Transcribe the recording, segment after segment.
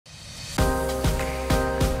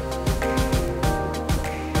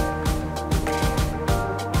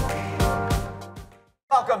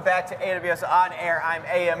Welcome back to AWS On Air. I'm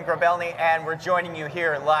A.M. Grabelny, and we're joining you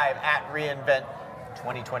here live at reInvent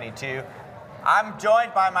 2022. I'm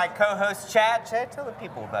joined by my co-host, Chad. Chad, tell the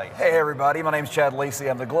people about you. Hey everybody, my name's Chad Lacey.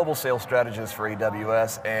 I'm the Global Sales Strategist for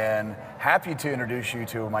AWS, and happy to introduce you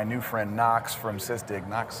to my new friend, Knox from Sysdig.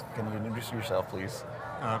 Knox, can you introduce yourself, please?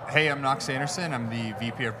 Hey, I'm Knox Anderson. I'm the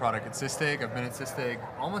VP of Product at Sysdig. I've been at Sysdig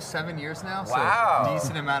almost 7 years now, wow. So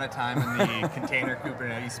decent amount of time in the container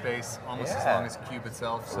Kubernetes space, almost as long as Kube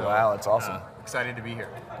itself. So, wow, that's awesome. Excited to be here.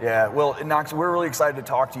 Yeah, well, Knox, we're really excited to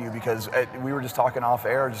talk to you because we were just talking off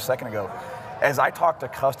air just a second ago. As I talk to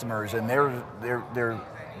customers, and they're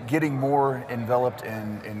getting more enveloped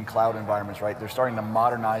in cloud environments, right? They're starting to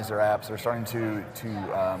modernize their apps. They're starting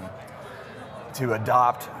to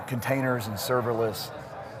adopt containers and serverless.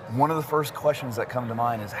 One of the first questions that come to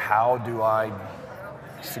mind is, how do I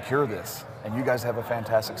secure this? And you guys have a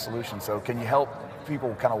fantastic solution. So can you help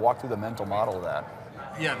people kind of walk through the mental model of that?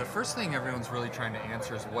 Yeah, the first thing everyone's really trying to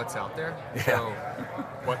answer is what's out there. Yeah. So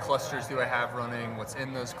what clusters do I have running? What's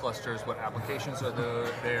in those clusters? What applications are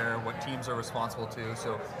there? What teams are responsible to?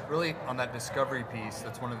 So really on that discovery piece,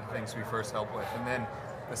 that's one of the things we first help with. And then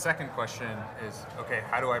the second question is, okay,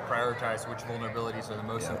 how do I prioritize which vulnerabilities are the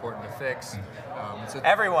most important to fix? So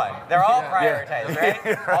everyone, they're all prioritized,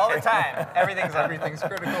 right? All the time. Everything's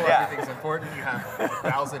critical, everything's important. You have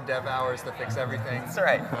 1,000 dev hours to fix everything. That's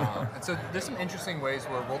right. And so there's some interesting ways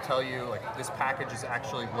where we'll tell you, like, this package is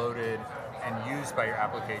actually loaded and used by your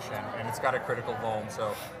application, and it's got a critical vuln,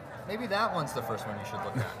 so maybe that one's the first one you should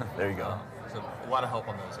look at. There you go. So a lot of help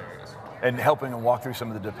on those areas. And helping them walk through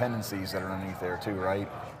some of the dependencies that are underneath there too, right?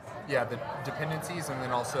 Yeah, the dependencies, and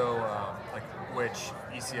then also like which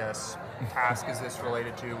ECS task is this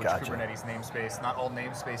related to, which Kubernetes namespace. Not all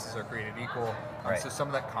namespaces are created equal. So some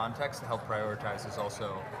of that context to help prioritize is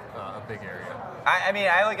also a big area. I mean,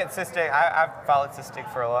 I look at Sysdig. I've followed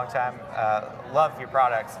Sysdig for a long time. Love your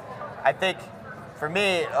products. I think for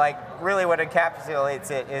me, like, really what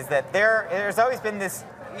encapsulates it is that there's always been this,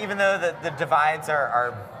 even though the divides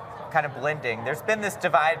are kind of blending, there's been this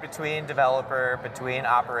divide between developer, between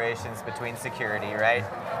operations, between security, right?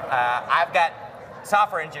 I've got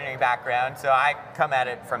software engineering background, so I come at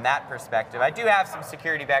it from that perspective. I do have some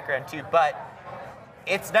security background too, but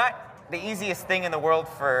it's not the easiest thing in the world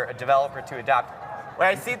for a developer to adopt. When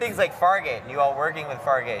I see things like Fargate, and you all working with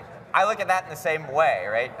Fargate, I look at that in the same way,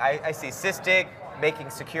 right? I see Sysdig making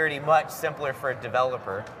security much simpler for a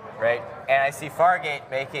developer, right? And I see Fargate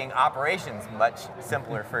making operations much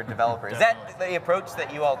simpler for a developer. Is that the approach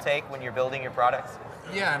that you all take when you're building your products?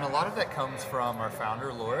 Yeah, and a lot of that comes from our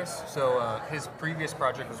founder, Loris. So his previous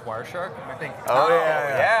project was Wireshark, and I think... Oh,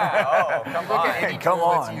 yeah. Come on. Look at any tool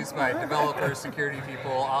that's used by developers, security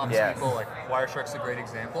people, ops people, like Wireshark's a great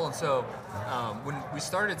example. And so when we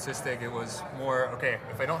started Sysdig, it was more, okay,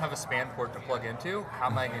 if I don't have a span port to plug into, how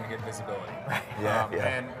am I going to get visibility?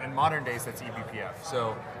 And in modern days, that's eBPF.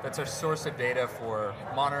 So that's our source of data for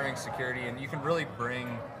monitoring security, and you can really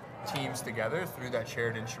bring teams together through that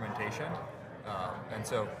shared instrumentation. And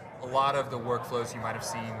so a lot of the workflows you might have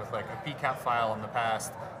seen with like a PCAP file in the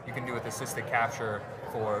past, you can do with Assisted Capture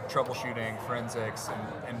for troubleshooting, forensics,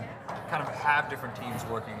 and kind of have different teams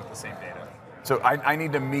working with the same data. So I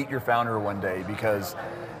need to meet your founder one day, because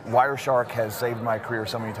Wireshark has saved my career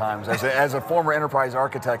so many times. As a former enterprise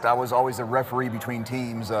architect, I was always a referee between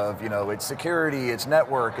teams of, it's security, it's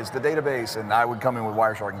network, it's the database, and I would come in with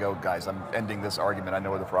Wireshark and go, guys, I'm ending this argument, I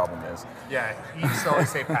know where the problem is. Yeah, he used to always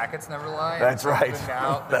say packets never lie. That's right.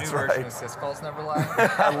 Now, the new version of syscalls never lie.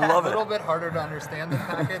 I love it. A little bit harder to understand than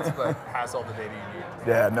packets, but has all the data you need.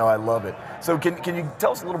 Yeah, no, I love it. So can you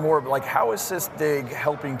tell us a little more, like, how is Sysdig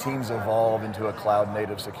helping teams evolve into a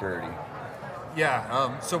cloud-native security?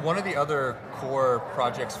 Yeah, so one of the other core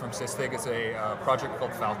projects from Sysdig is a project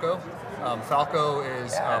called Falco. Falco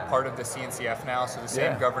is part of the CNCF now, so the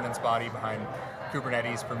same governance body behind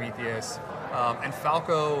Kubernetes, Prometheus. And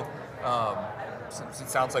Falco, since it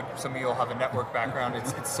sounds like some of you will have a network background,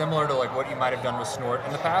 it's similar to like what you might have done with Snort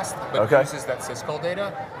in the past, but uses that syscall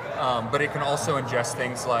data. But it can also ingest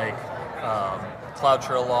things like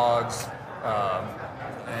CloudTrail logs,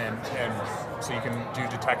 and so you can do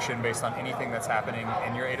detection based on anything that's happening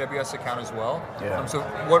in your AWS account as well. So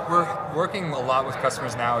what we're working a lot with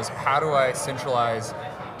customers now is, how do I centralize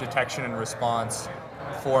detection and response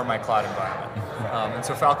for my cloud environment? And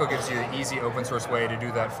so Falco gives you an easy open source way to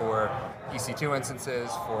do that for EC2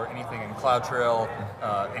 instances, for anything in CloudTrail,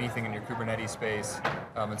 anything in your Kubernetes space.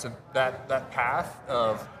 And so that path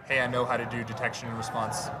of, hey, I know how to do detection and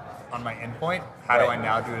response on my endpoint, how do I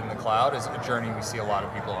now do it in the cloud, is a journey we see a lot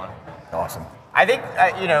of people on. Awesome. I think,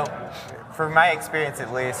 from my experience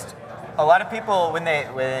at least, a lot of people, when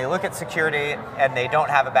they look at security and they don't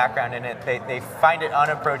have a background in it, they find it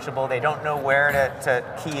unapproachable. They don't know where to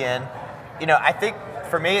key in. I think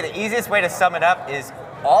for me, the easiest way to sum it up is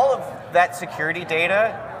all of that security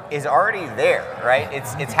data is already there, right?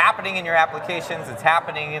 It's happening in your applications, it's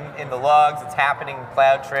happening in the logs, it's happening in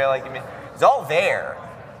CloudTrail, like you mentioned. It's all there,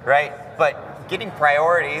 right? But getting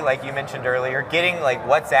priority, like you mentioned earlier, getting like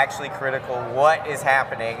what's actually critical, what is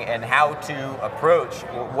happening, and how to approach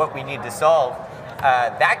what we need to solve,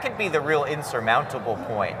 that could be the real insurmountable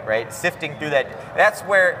point, right? Sifting through that, that's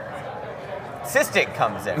where Sysdig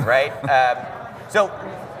comes in, right? So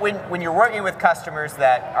when you're working with customers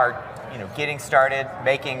that are getting started,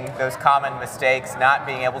 making those common mistakes, not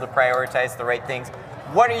being able to prioritize the right things,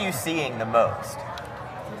 what are you seeing the most?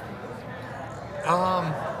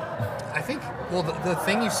 I think, well, the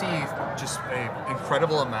thing you see just an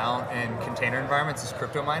incredible amount in container environments is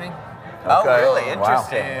crypto mining. Oh, really? Wow.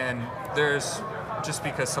 Interesting. And there's, just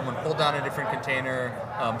because someone pulled down a different container,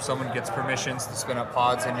 someone gets permissions to spin up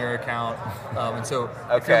pods in your account. And so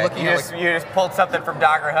if you're looking you just pulled something from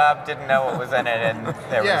Docker Hub, didn't know what was in it, and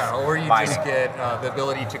there was or you mining. just get the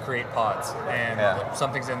ability to create pods, and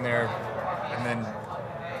something's in there, and then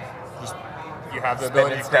you have the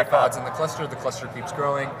ability to create pods in the cluster keeps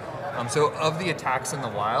growing. So of the attacks in the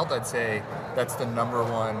wild, I'd say that's the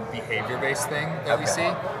 #1 behavior-based thing that we see.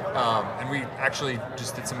 And we actually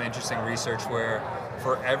just did some interesting research where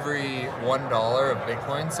for every $1 of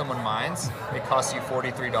Bitcoin someone mines, it costs you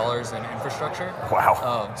 $43 in infrastructure.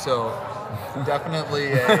 Wow. So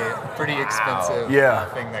definitely a pretty expensive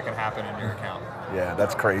thing that can happen in your account. Yeah,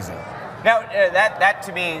 that's crazy. Now, that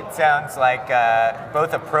to me sounds like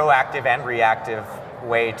both a proactive and reactive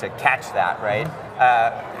way to catch that, right?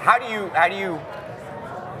 How do you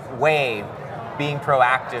weigh being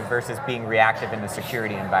proactive versus being reactive in the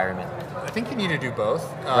security environment? I think you need to do both.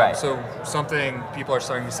 Right. So something people are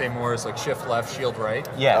starting to say more is like shift left, shield right.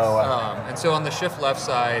 Yes. And so on the shift left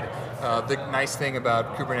side, the nice thing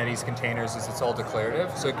about Kubernetes containers is it's all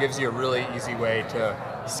declarative. So it gives you a really easy way to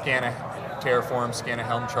scan a Terraform, scan a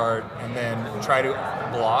Helm chart, and then try to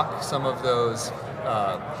block some of those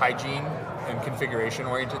hygiene and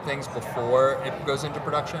configuration-oriented things before it goes into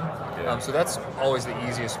production. So that's always the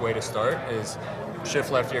easiest way to start, is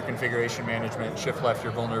shift left your configuration management, shift left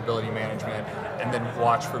your vulnerability management, and then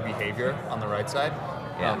watch for behavior on the right side.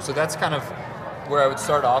 So that's kind of where I would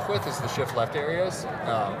start off with, is the shift left areas,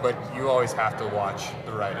 but you always have to watch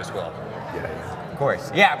the right as well. Of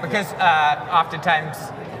course. Yeah, because oftentimes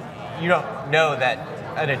you don't know that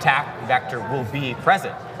an attack vector will be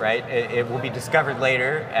present, right? It will be discovered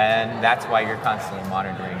later, and that's why you're constantly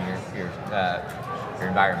monitoring your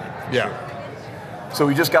environment. Sure. So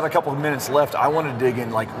we just got a couple of minutes left. I want to dig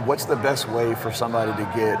in, like, what's the best way for somebody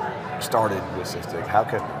to get started with Sysdig?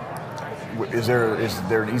 Is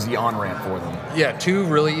there an easy on-ramp for them? Yeah, 2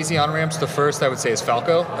 really easy on-ramps. The first I would say is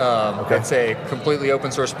Falco. It's a completely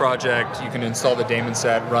open source project. You can install the daemon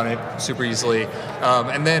set, run it super easily.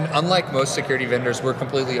 And then unlike most security vendors, we're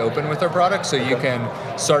completely open with our product. So you can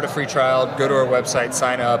start a free trial, go to our website,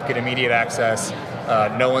 sign up, get immediate access.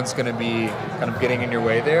 No one's going to be kind of getting in your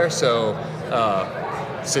way there. So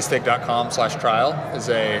Sysdig.com/trial is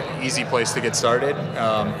a easy place to get started.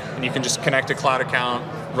 And you can just connect a cloud account,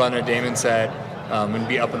 run a daemon set, and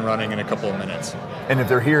be up and running in a couple of minutes. And if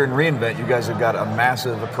they're here in reInvent, you guys have got a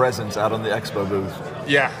massive presence out on the expo booth.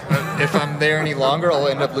 Yeah, if I'm there any longer, I'll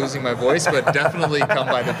end up losing my voice, but definitely come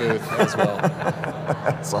by the booth as well.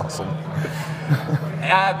 That's awesome.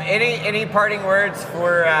 Any parting words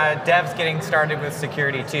for devs getting started with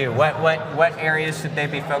security too? What areas should they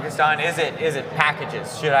be focused on? Is it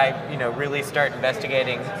packages? Should I really start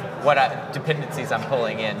investigating what dependencies I'm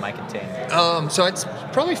pulling in my container? So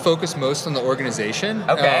I'd probably focus most on the organization.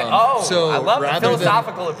 Okay. So I love the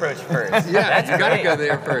philosophical approach first. Yeah, you gotta go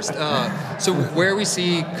there first. So where we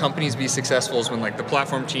see companies be successful is when like the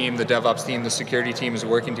platform team, the DevOps team, the security team is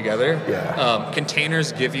working together.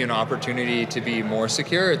 Containers give you an opportunity to be more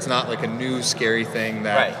secure. It's not like a new scary thing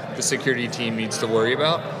that the security team needs to worry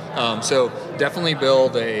about. So definitely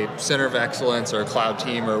build a center of excellence or a cloud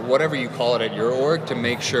team or whatever you call it at your org to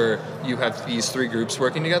make sure you have these 3 groups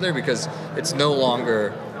working together, because it's no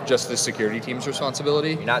longer just the security team's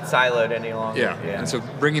responsibility. You're not siloed any longer. Yeah. And so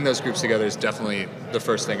bringing those groups together is definitely the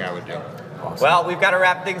first thing I would do. Awesome. Well, we've got to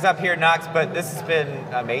wrap things up here, Knox, but this has been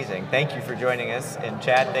amazing. Thank you for joining us. And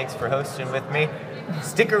Chad, thanks for hosting with me.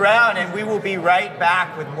 Stick around and we will be right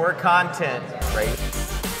back with more content.